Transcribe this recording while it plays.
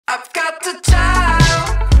I've got the time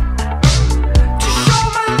to show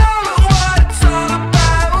my love and what it's all about.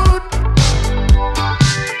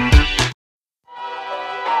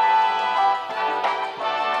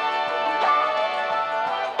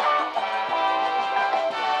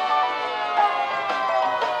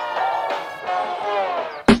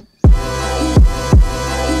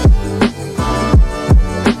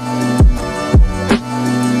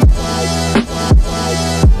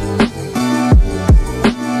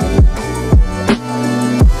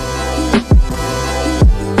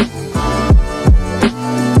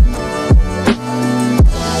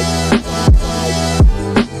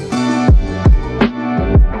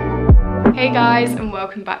 Hey guys, and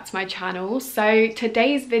welcome back to my channel. So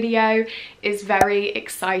today's video is very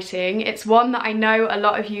exciting. It's one that I know a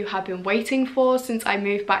lot of you have been waiting for since I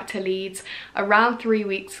moved back to Leeds around 3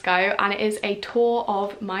 weeks ago, and it is a tour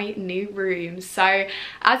of my new room. So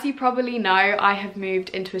as you probably know, I have moved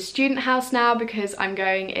into a student house now because I'm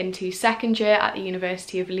going into second year at the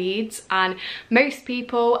University of Leeds, and most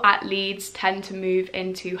people at Leeds tend to move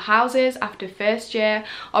into houses after first year.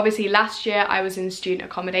 Obviously last year I was in student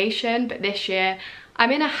accommodation, but this year I'm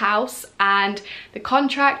in a house and the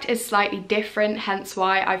contract is slightly different, hence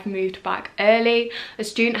why I've moved back early. A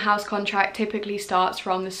student house contract typically starts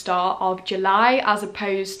from the start of July as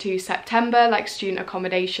opposed to September like student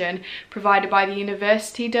accommodation provided by the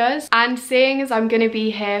university does. And seeing as I'm going to be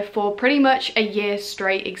here for pretty much a year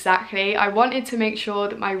straight exactly, I wanted to make sure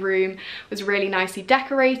that my room was really nicely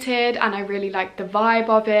decorated and I really liked the vibe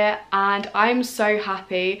of it, and I'm so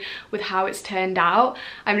happy with how it's turned out.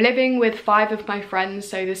 I'm living with 5 of my friends,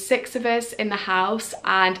 so there's 6 of us in the house,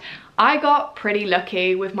 and I got pretty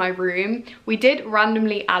lucky with my room. We did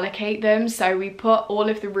randomly allocate them, so we put all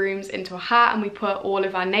of the rooms into a hat and we put all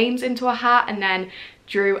of our names into a hat and then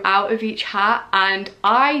drew out of each hat, and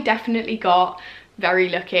I definitely got very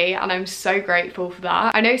lucky and I'm so grateful for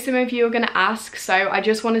that. I know some of you are going to ask, so I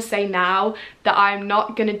just want to say now that I'm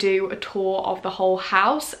not going to do a tour of the whole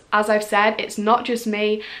house. As I've said, it's not just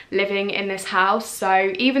me living in this house,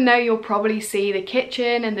 so even though you'll probably see the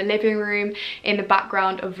kitchen and the living room in the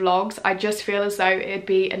background of vlogs, I just feel as though it'd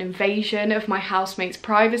be an invasion of my housemates'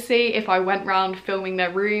 privacy if I went around filming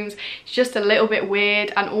their rooms. It's just a little bit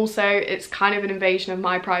weird, and also it's kind of an invasion of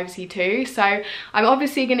my privacy too. So I'm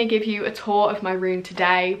obviously going to give you a tour of my room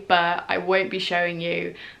today, but I won't be showing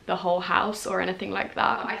you the whole house or anything like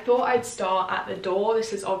that. I thought I'd start at the door.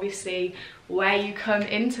 This is obviously where you come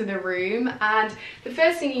into the room, and the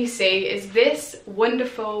first thing you see is this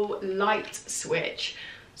wonderful light switch.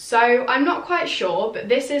 So I'm not quite sure, but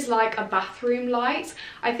this is like a bathroom light.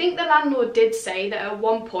 I think the landlord did say that at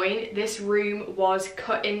one point this room was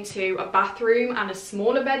cut into a bathroom and a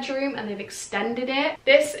smaller bedroom, and they've extended it.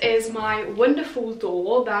 This is my wonderful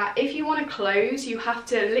door that if you want to close, you have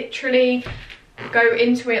to literally go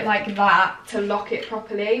into it like that to lock it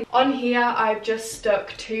properly. On here I've just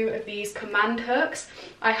stuck 2 of these command hooks.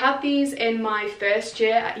 I had these in my first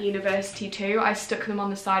year at university too. I stuck them on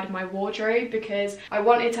the side of my wardrobe because I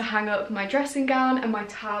wanted to hang up my dressing gown and my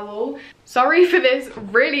towel. Sorry for this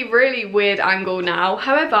really weird angle now.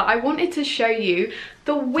 However, I wanted to show you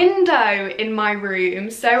the window in my room.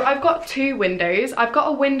 So I've got 2 windows. I've got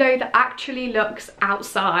a window that actually looks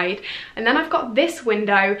outside, and then I've got this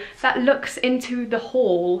window that looks into the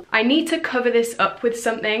hall. I need to cover this up with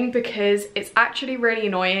something because it's actually really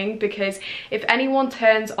annoying, because if anyone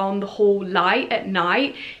turns on the hall light at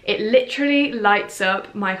night, it literally lights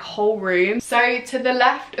up my whole room. So to the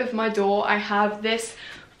left of my door I have this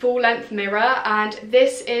full-length mirror, and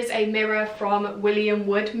this is a mirror from William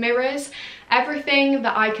Wood Mirrors. Everything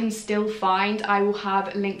that I can still find I will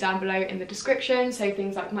have linked down below in the description, so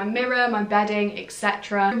things like my mirror, my bedding,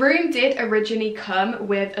 etc. The room did originally come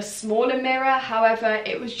with a smaller mirror, however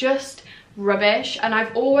it was just rubbish, and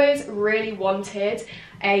I've always really wanted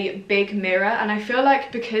a big mirror, and I feel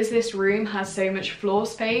like because this room has so much floor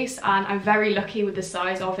space and I'm very lucky with the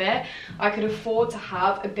size of it, I could afford to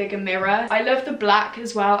have a bigger mirror. I love the black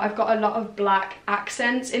as well. I've got a lot of black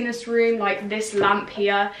accents in this room, like this lamp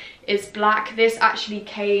here is black. This actually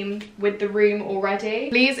came with the room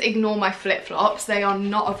already. Please ignore my flip-flops, they are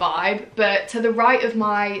not a vibe. But to the right of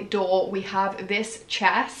my door we have this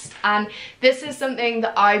chest, and this is something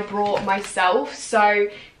that I brought myself. So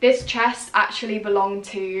this chest actually belonged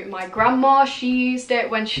to my grandma. She used it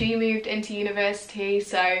when she moved into university,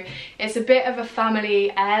 so it's a bit of a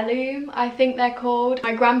family heirloom, I think they're called.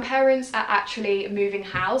 My grandparents are actually moving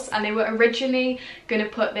house, and they were originally going to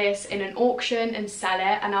put this in an auction and sell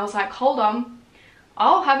it, and I was like, hold on,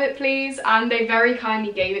 I'll have it please, and they very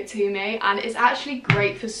kindly gave it to me, and it's actually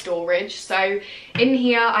great for storage. So in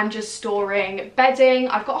here I'm just storing bedding.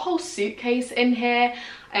 I've got a whole suitcase in here,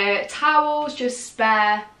 towels, just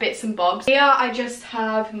spare bits and bobs. Here I just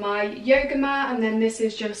have my yoga mat, and then this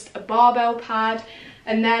is just a barbell pad.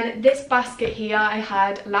 And then this basket here I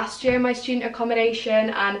had last year in my student accommodation,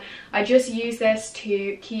 and I just use this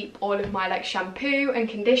to keep all of my like shampoo and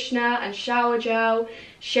conditioner and shower gel,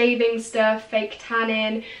 shaving stuff, fake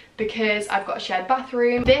tanning, because I've got a shared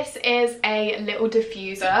bathroom. This is a little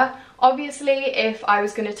diffuser. Obviously, if I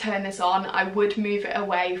was going to turn this on, I would move it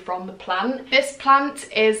away from the plant. This plant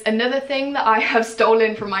is another thing that I have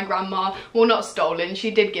stolen from my grandma. Well, not stolen, she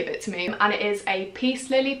did give it to me. And it is a peace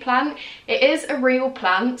lily plant. It is a real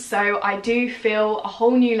plant, so I do feel a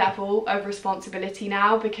whole new level of responsibility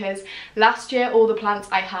now, because last year all the plants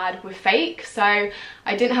I had were fake, so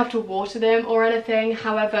I didn't have to water them or anything.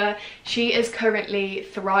 However, she is currently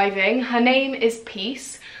thriving. Her name is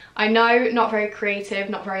Peace. I know, not very creative,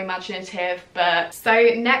 not very imaginative, but... So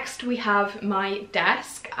next we have my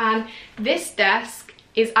desk, and this desk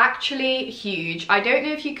is actually huge. I don't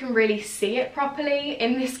know if you can really see it properly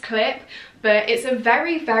in this clip, but it's a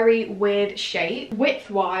very, very weird shape.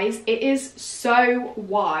 Width-wise, it is so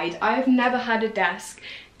wide. I have never had a desk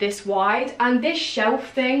this wide, and this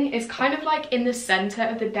shelf thing is kind of like in the center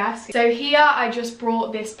of the desk. So here I just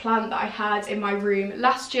brought this plant that I had in my room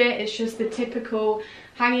last year. It's just the typical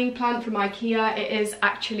hanging plant from IKEA. It is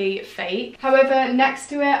actually fake. However, next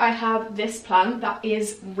to it I have this plant that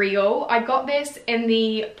is real. I got this in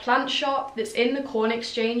the plant shop that's in the Corn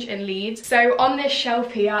Exchange in Leeds. So on this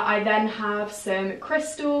shelf here I then have some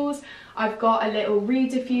crystals. I've got a little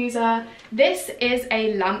reed diffuser. This is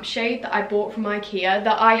a lampshade that I bought from IKEA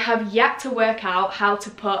that I have yet to work out how to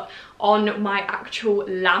put on my actual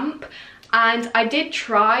lamp. And I did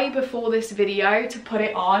try before this video to put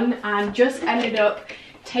it on, and just ended up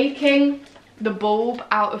taking the bulb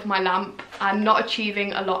out of my lamp and not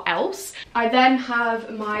achieving a lot else. I then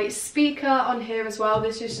have my speaker on here as well.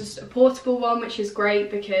 This is just a portable one, which is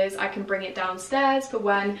great because I can bring it downstairs for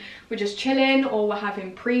when we're just chilling or we're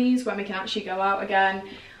having prees, when we can actually go out again.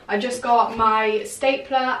 I just got my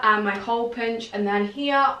stapler and my hole punch, and then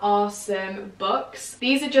here are some books.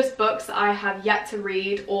 These are just books that I have yet to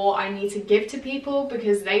read or I need to give to people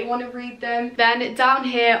because they want to read them. Then down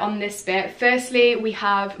here on this bit, firstly we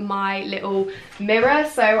have my little mirror.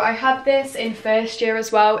 So I had this in first year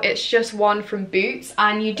as well. It's just one from Boots,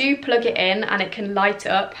 and you do plug it in and it can light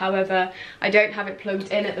up. However, I don't have it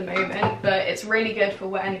plugged in at the moment, but it's really good for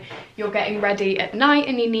when you're getting ready at night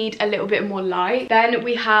and you need a little bit more light. Then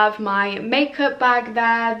we have my makeup bag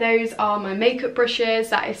there. Those are my makeup brushes.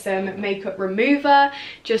 That is some makeup remover,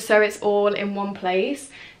 just so it's all in one place.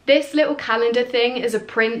 This little calendar thing is a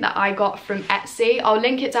print that I got from Etsy. I'll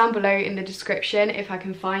link it down below in the description if I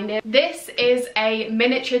can find it. This is a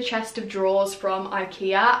miniature chest of drawers from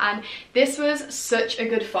IKEA, and this was such a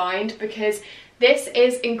good find because this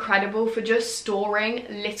is incredible for just storing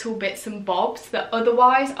little bits and bobs that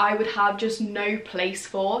otherwise I would have just no place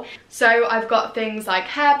for. So I've got things like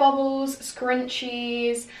hair bobbles,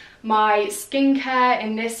 scrunchies, my skincare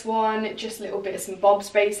in this one, just little bits and bobs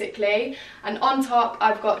basically. And on top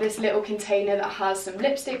I've got this little container that has some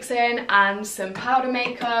lipsticks in and some powder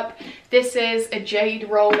makeup. This is a jade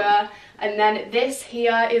roller. And then this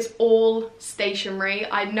here is all stationery.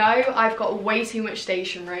 I know I've got way too much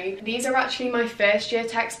stationery. These are actually my first year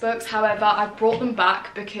textbooks. However, I've brought them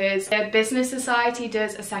back because the Business Society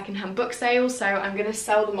does a secondhand book sale. So I'm going to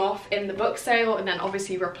sell them off in the book sale and then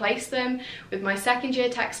obviously replace them with my second year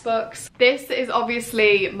textbooks. This is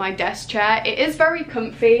obviously my desk chair. It is very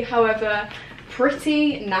comfy, however,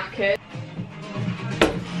 pretty knackered.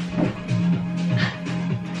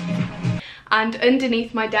 And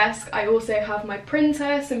underneath my desk I also have my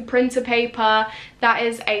printer, some printer paper. That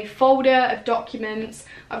is a folder of documents.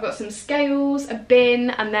 I've got some scales, a bin,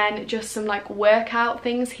 and then just some like workout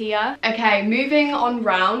things here. Okay, moving on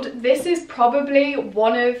round. This is probably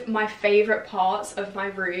one of my favourite parts of my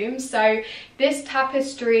room. So this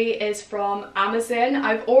tapestry is from Amazon.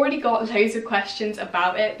 I've already got loads of questions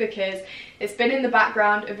about it because it's been in the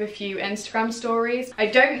background of a few Instagram stories. I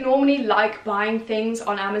don't normally like buying things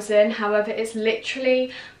on Amazon, however, it's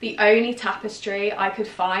literally the only tapestry I could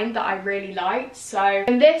find that I really liked. So,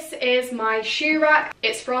 and this is my shoe rack.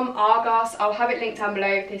 It's from Argos. I'll have it linked down below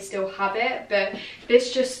if they still have it, but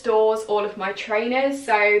this just stores all of my trainers.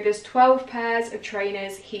 So there's 12 pairs of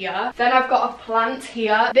trainers here. Then I've got a plant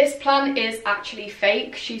here. This plant is actually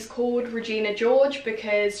fake. She's called Regina George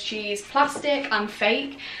because she's plastic and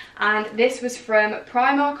fake. And this was from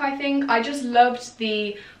Primark, I think. I just loved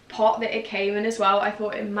the pot that it came in as well. I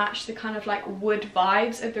thought it matched the kind of like wood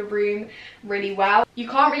vibes of the room really well. You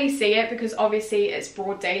can't really see it because obviously it's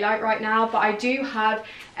broad daylight right now, but I do have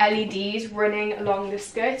LEDs running along the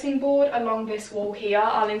skirting board along this wall here.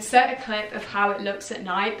 I'll insert a clip of how it looks at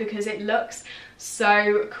night because it looks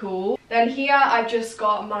so cool. Then here I've just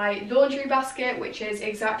got my laundry basket, which is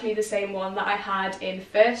exactly the same one that I had in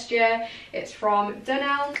first year. It's from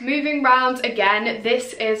Dunelm. Moving round again,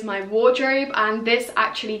 this is my wardrobe, and this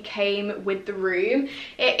actually came with the room.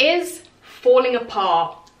 It is falling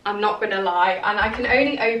apart, I'm not gonna lie, and I can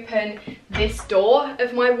only open this door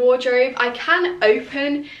of my wardrobe. I can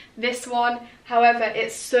open this one, however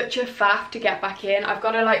it's such a faff to get back in. I've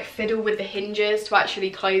got to like fiddle with the hinges to actually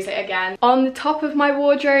close it again. On the top of my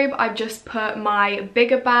wardrobe I've just put my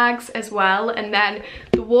bigger bags as well, and then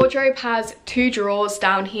the wardrobe has 2 drawers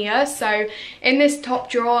down here. So in this top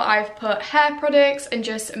drawer I've put hair products and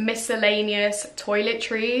just miscellaneous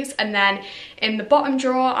toiletries, and then in the bottom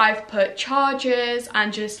drawer I've put chargers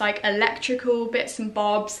and just like electrical bits and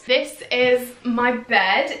bobs. This is my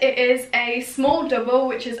bed. It is a small double,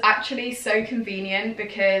 which is actually so convenient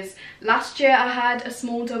because last year I had a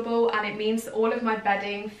small double, and it means that all of my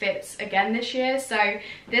bedding fits again this year. So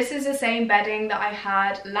this is the same bedding that I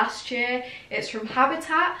had last year. It's from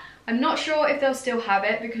Habitat. I'm not sure if they'll still have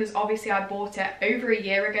it because obviously I bought it over a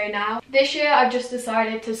year ago now. This year I've just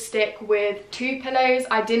decided to stick with 2 pillows.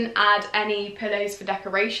 I didn't add any pillows for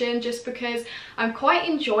decoration just because I'm quite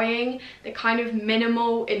enjoying the kind of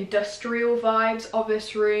minimal industrial vibes of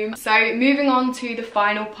this room. So moving on to the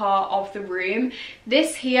final part of the room.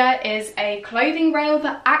 This here is a clothing rail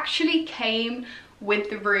that actually came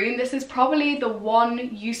with the room. This is probably the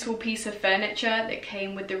one useful piece of furniture that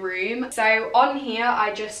came with the room. So on here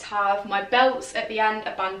I just have my belts at the end,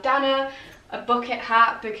 a bandana, a bucket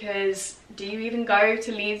hat, because do you even go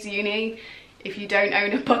to Leeds Uni if you don't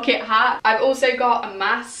own a bucket hat? I've also got a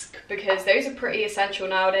mask because those are pretty essential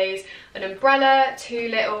nowadays, an umbrella, 2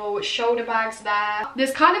 little shoulder bags there.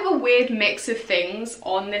 There's kind of a weird mix of things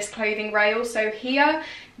on this clothing rail. So here,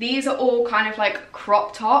 these are all kind of like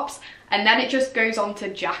crop tops, and then it just goes on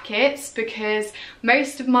to jackets because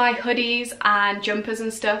most of my hoodies and jumpers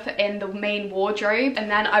and stuff are in the main wardrobe.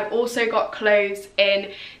 And then I've also got clothes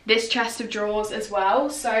in this chest of drawers as well.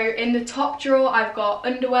 So in the top drawer I've got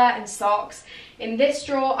underwear and socks. In this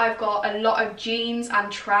drawer I've got a lot of jeans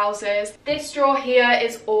and trousers. This drawer here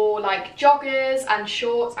is all like joggers and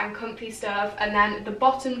shorts and comfy stuff, and then the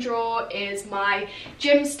bottom drawer is my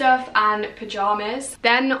gym stuff and pajamas.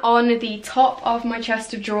 Then on the top of my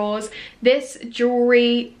chest of drawers, this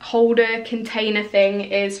jewellery holder container thing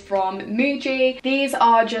is from Muji. These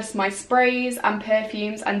are just my sprays and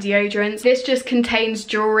perfumes and deodorants. This just contains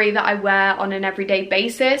jewellery that I wear on an everyday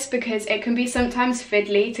basis because it can be sometimes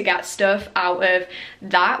fiddly to get stuff out of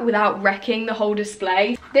that without wrecking the whole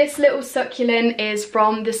display. This little succulent is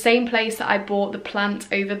from the same place that I bought the plant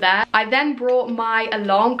over there. I then brought my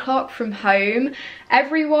alarm clock from home.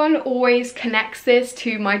 Everyone always connects this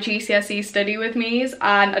to my GCSE study with me's,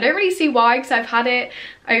 and I don't really see why because I've had it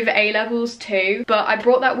over A-levels too, but I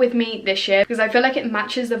brought that with me this year because I feel like it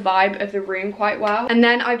matches the vibe of the room quite well. And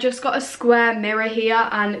then I've just got a square mirror here,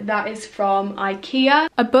 and that is from IKEA.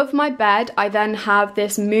 Above my bed I then have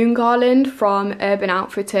this moon garland from Urban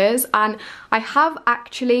Outfitters, and I have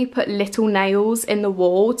actually put little nails in the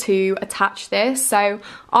wall to attach this, so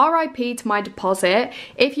RIP to my deposit.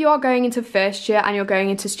 If you are going into first year and you're going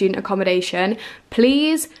into student accommodation,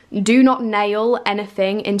 please do not nail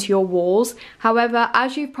anything into your walls. However,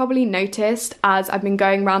 as you've probably noticed as I've been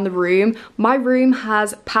going around the room, my room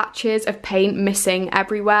has patches of paint missing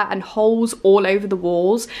everywhere and holes all over the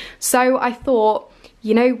walls. So I thought,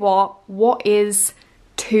 you know what is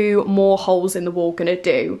 2 more holes in the wall gonna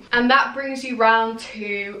do? And that brings you round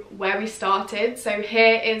to where we started. So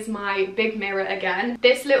here is my big mirror again.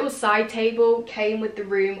 This little side table came with the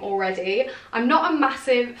room already. I'm not a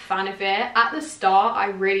massive fan of it. At the start I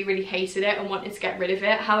really hated it and wanted to get rid of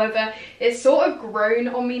it. However, it's sort of grown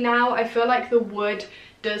on me now. I feel like the wood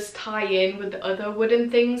does tie in with the other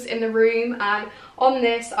wooden things in the room, and on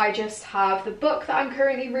this I just have the book that I'm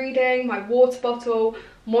currently reading, my water bottle,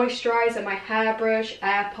 moisturizer, my hairbrush,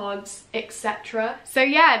 AirPods, etc. So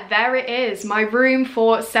yeah, there it is, my room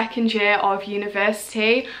for second year of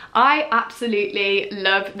university. I absolutely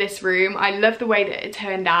love this room. I love the way that it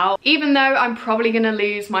turned out, even though I'm probably gonna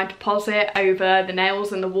lose my deposit over the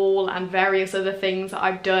nails in the wall and various other things that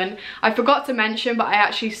I've done. I forgot to mention, but I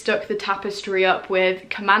actually stuck the tapestry up with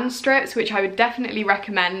command strips, which I would definitely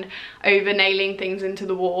recommend over nailing things into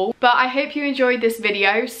the wall. But I hope you enjoyed this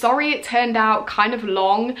video. Sorry it turned out kind of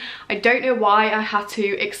long. I don't know why I had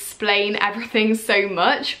to explain everything so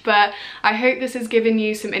much, but I hope this has given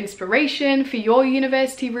you some inspiration for your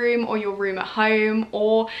university room or your room at home,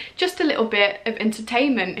 or just a little bit of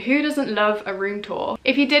entertainment. Who doesn't love a room tour?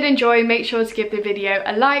 If you did enjoy, make sure to give the video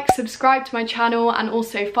a like, subscribe to my channel, and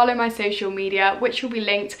also follow my social media, which will be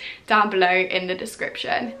linked down below in the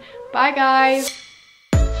description. Bye guys!